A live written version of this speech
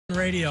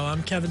Radio.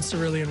 I'm Kevin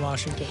Cirilli in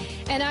Washington.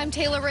 And I'm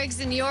Taylor Riggs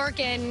in New York.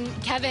 And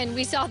Kevin,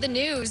 we saw the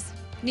news.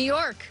 New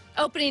York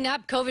opening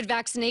up COVID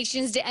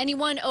vaccinations to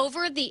anyone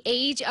over the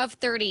age of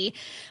 30.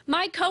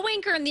 My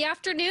co-anchor in the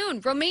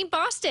afternoon, Romaine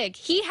Bostic,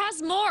 he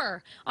has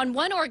more on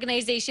one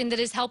organization that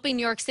is helping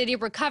New York City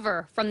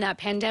recover from that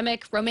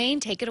pandemic. Romaine,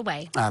 take it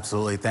away.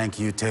 Absolutely. Thank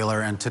you,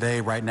 Taylor. And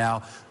today, right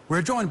now,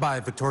 we're joined by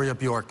Victoria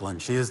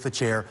Bjorklund. She is the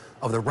chair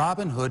of the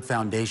Robin Hood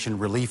Foundation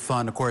Relief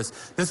Fund. Of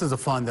course, this is a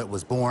fund that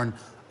was born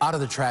out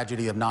of the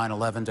tragedy of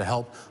 9/11 to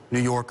help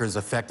New Yorkers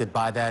affected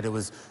by that. It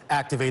was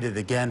activated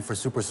again for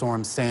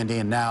Superstorm Sandy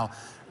and now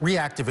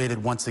reactivated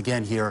once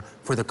again here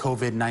for the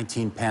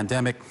COVID-19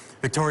 pandemic.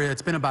 Victoria,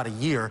 it's been about a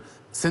year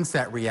since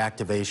that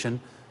reactivation.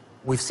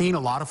 We've seen a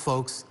lot of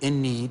folks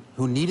in need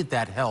who needed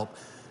that help.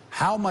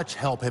 How much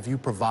help have you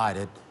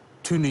provided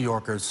to New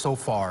Yorkers so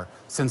far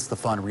since the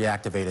fund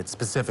reactivated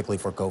specifically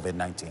for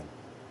COVID-19?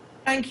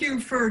 Thank you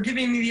for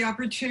giving me the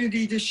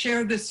opportunity to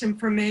share this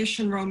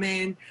information,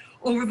 Romaine.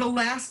 Over the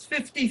last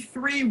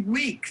 53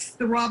 weeks,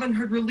 the Robin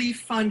Hood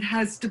Relief Fund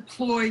has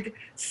deployed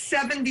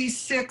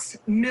 $76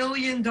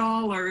 million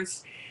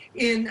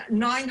in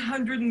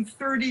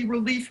 930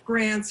 relief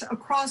grants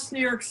across New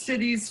York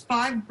City's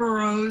 5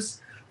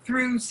 boroughs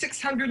through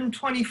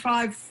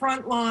 625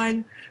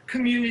 frontline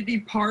community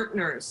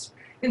partners.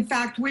 In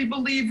fact, we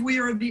believe we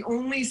are the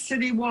only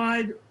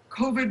citywide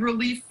COVID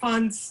relief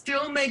fund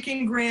still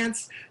making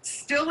grants,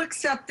 still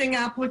accepting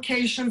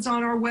applications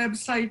on our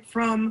website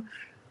from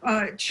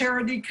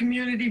charity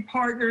community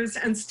partners,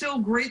 and still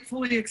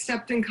gratefully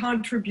accepting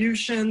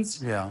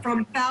contributions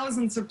from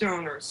thousands of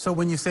donors. So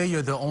when you say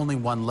you're the only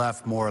one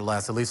left, more or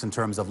less, at least in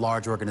terms of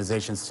large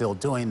organizations still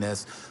doing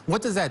this,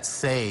 what does that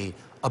say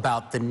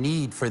about the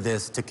need for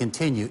this to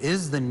continue?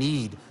 Is the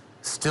need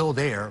still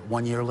there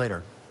 1 year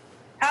later?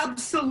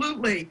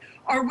 Absolutely.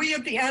 Are we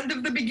at the end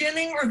of the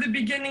beginning or the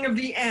beginning of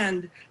the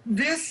end?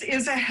 This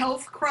is a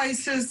health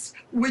crisis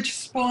which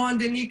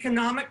spawned an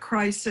economic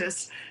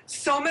crisis.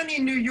 So many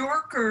New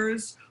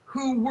Yorkers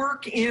who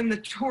work in the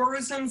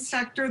tourism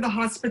sector, the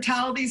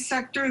hospitality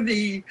sector,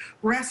 the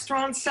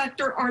restaurant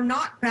sector are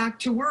not back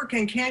to work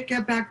and can't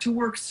get back to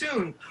work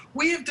soon.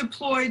 We have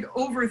deployed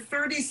over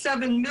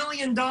 $37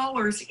 million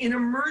in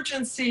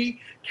emergency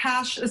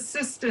cash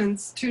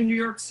assistance to New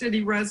York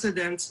City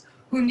residents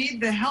who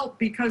need the help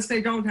because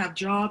they don't have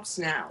jobs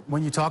now.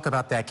 When you talk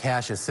about that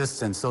cash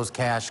assistance, those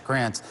cash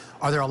grants,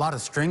 are there a lot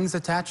of strings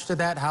attached to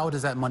that? How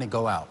does that money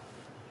go out?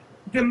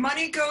 The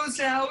money goes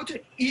out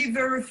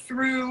either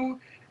through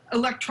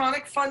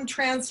electronic fund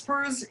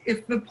transfers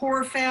if the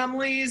poor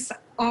families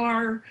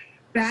are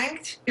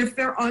banked. If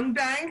they're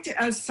unbanked,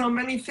 as so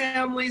many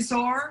families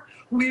are,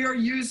 we are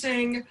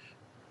using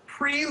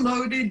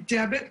preloaded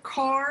debit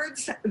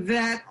cards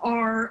that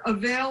are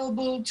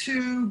available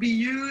to be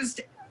used.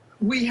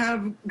 We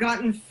have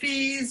gotten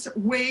fees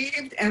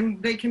waived, and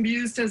they can be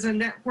used as a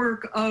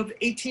network of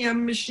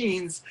ATM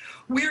machines.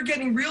 We are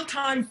getting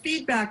real-time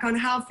feedback on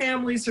how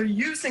families are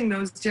using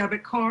those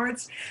debit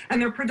cards,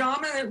 and they're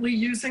predominantly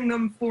using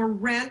them for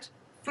rent,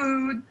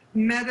 food,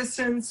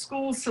 medicine,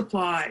 school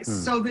supplies.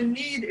 So the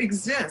need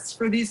exists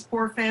for these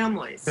poor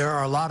families. There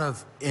are a lot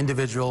of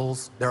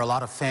individuals, there are a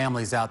lot of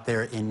families out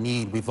there in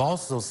need. We've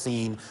also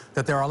seen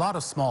that there are a lot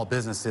of small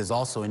businesses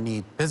also in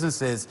need.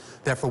 Businesses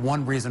that for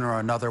one reason or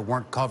another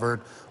weren't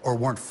covered or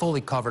weren't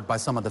fully covered by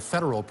some of the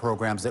federal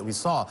programs that we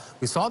saw.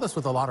 We saw this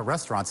with a lot of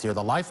restaurants here.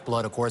 The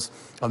lifeblood, of course,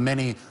 of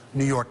many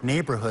New York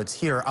neighborhoods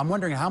here. I'm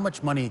wondering how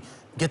much money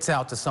gets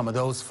out to some of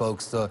those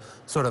folks, the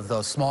sort of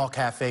the small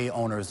cafe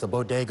owners, the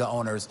bodega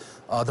owners,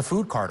 the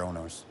food cart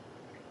owners.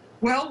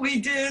 Well, we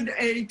did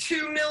a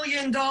 $2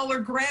 million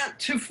grant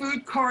to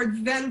food cart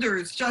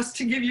vendors, just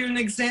to give you an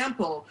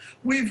example.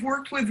 We've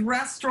worked with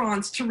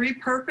restaurants to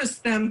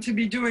repurpose them to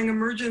be doing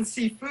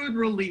emergency food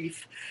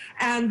relief.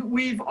 And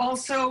we've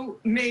also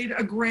made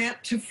a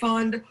grant to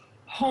fund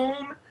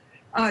home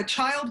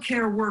child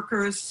care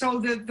workers so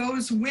that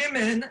those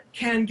women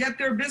can get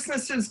their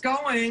businesses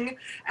going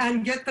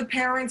and get the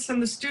parents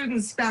and the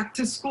students back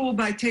to school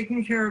by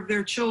taking care of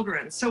their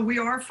children. So we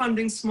are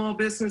funding small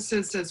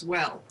businesses as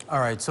well. All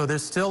right, so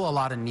there's still a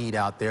lot of need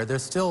out there.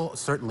 There's still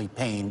certainly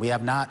pain. We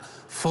have not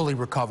fully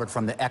recovered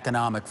from the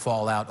economic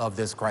fallout of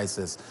this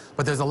crisis.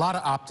 But there's a lot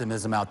of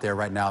optimism out there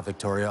right now,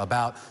 Victoria,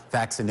 about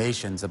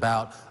vaccinations,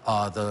 about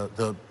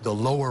the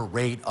lower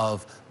rate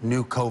of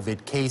new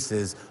COVID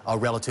cases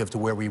relative to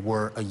where we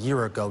were a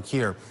year ago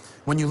here.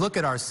 When you look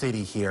at our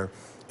city here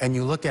and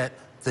you look at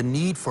the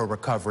need for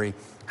recovery,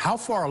 how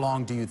far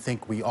along do you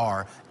think we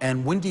are?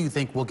 And when do you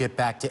think we'll get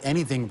back to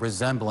anything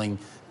resembling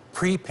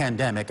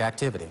pre-pandemic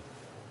activity?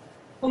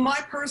 Well, my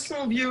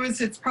personal view is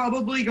it's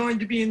probably going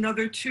to be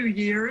another 2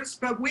 years,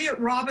 but we at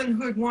Robin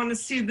Hood want to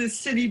see the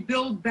city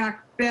build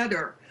back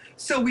better.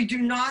 So we do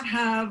not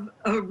have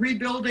a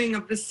rebuilding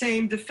of the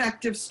same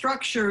defective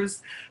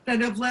structures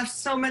that have left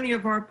so many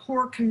of our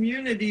poor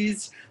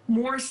communities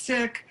more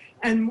sick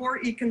and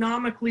more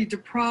economically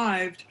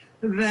deprived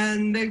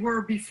than they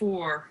were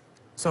before.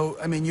 So,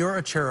 I mean, you're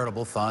a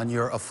charitable fund.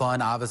 You're a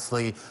fund,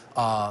 obviously,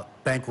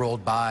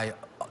 bankrolled by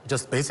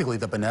just basically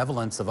the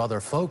benevolence of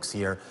other folks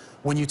here.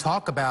 When you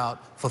talk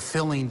about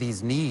fulfilling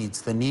these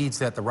needs, the needs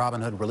that the Robin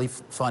Hood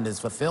Relief Fund is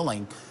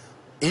fulfilling,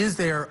 is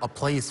there a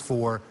place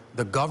for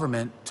the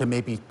government to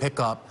maybe pick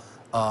up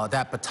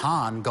that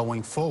baton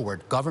going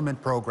forward? Government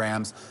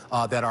programs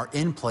that are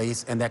in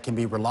place and that can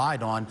be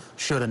relied on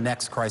should a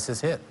next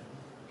crisis hit?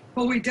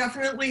 Well, we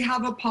definitely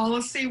have a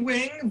policy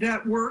wing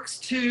that works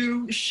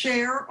to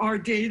share our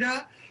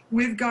data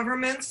with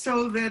government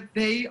so that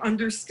they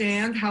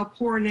understand how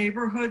poor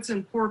neighborhoods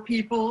and poor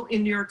people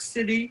in New York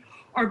City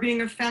are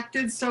being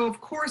affected. So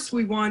of course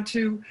we want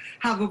to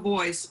have a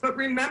voice. But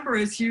remember,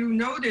 as you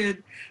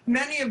noted,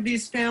 many of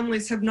these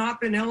families have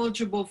not been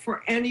eligible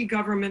for any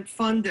government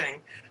funding.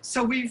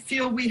 So we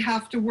feel we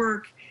have to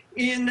work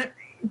in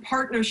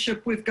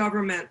partnership with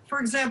government. For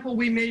example,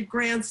 we made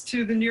grants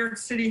to the New York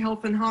City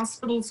Health and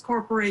Hospitals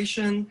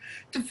Corporation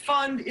to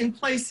fund in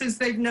places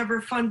they've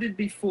never funded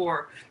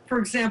before. For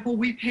example,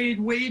 we paid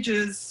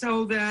wages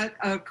so that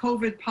a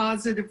COVID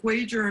positive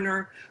wage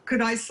earner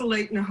could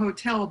isolate in a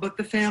hotel, but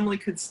the family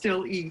could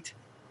still eat.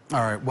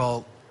 All right,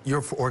 well,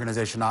 your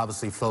organization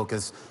obviously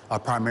focused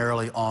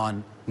primarily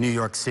on New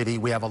York City.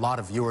 We have a lot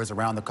of viewers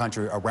around the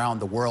country, around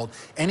the world.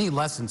 Any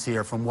lessons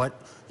here from what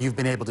you've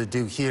been able to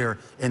do here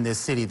in this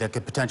city that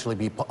could potentially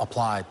be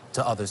applied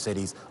to other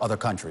cities, other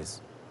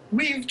countries?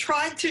 We've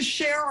tried to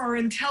share our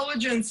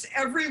intelligence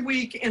every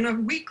week in a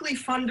weekly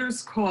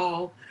funders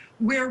call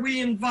where we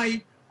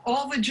invite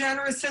all the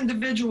generous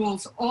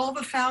individuals, all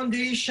the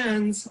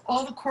foundations,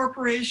 all the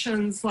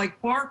corporations like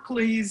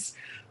Barclays,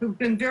 who've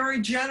been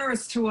very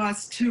generous to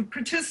us to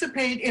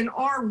participate in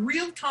our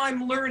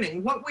real-time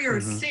learning, what we are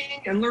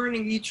seeing and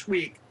learning each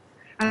week.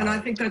 And I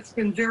think that's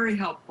been very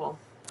helpful.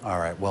 All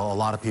right. Well, a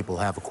lot of people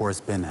have, of course,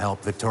 been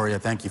helped. Victoria,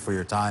 thank you for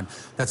your time.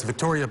 That's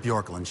Victoria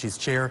Bjorklund. She's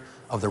chair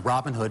of the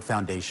Robin Hood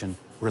Foundation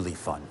Relief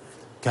Fund.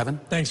 Kevin?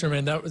 Thanks,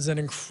 Romain. That was an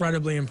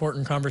incredibly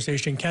important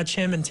conversation. Catch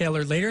him and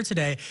Taylor later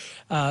today,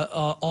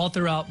 all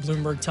throughout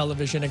Bloomberg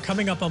Television. And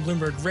coming up on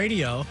Bloomberg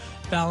Radio,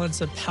 Balance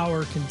of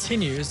Power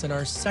continues in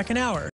our second hour.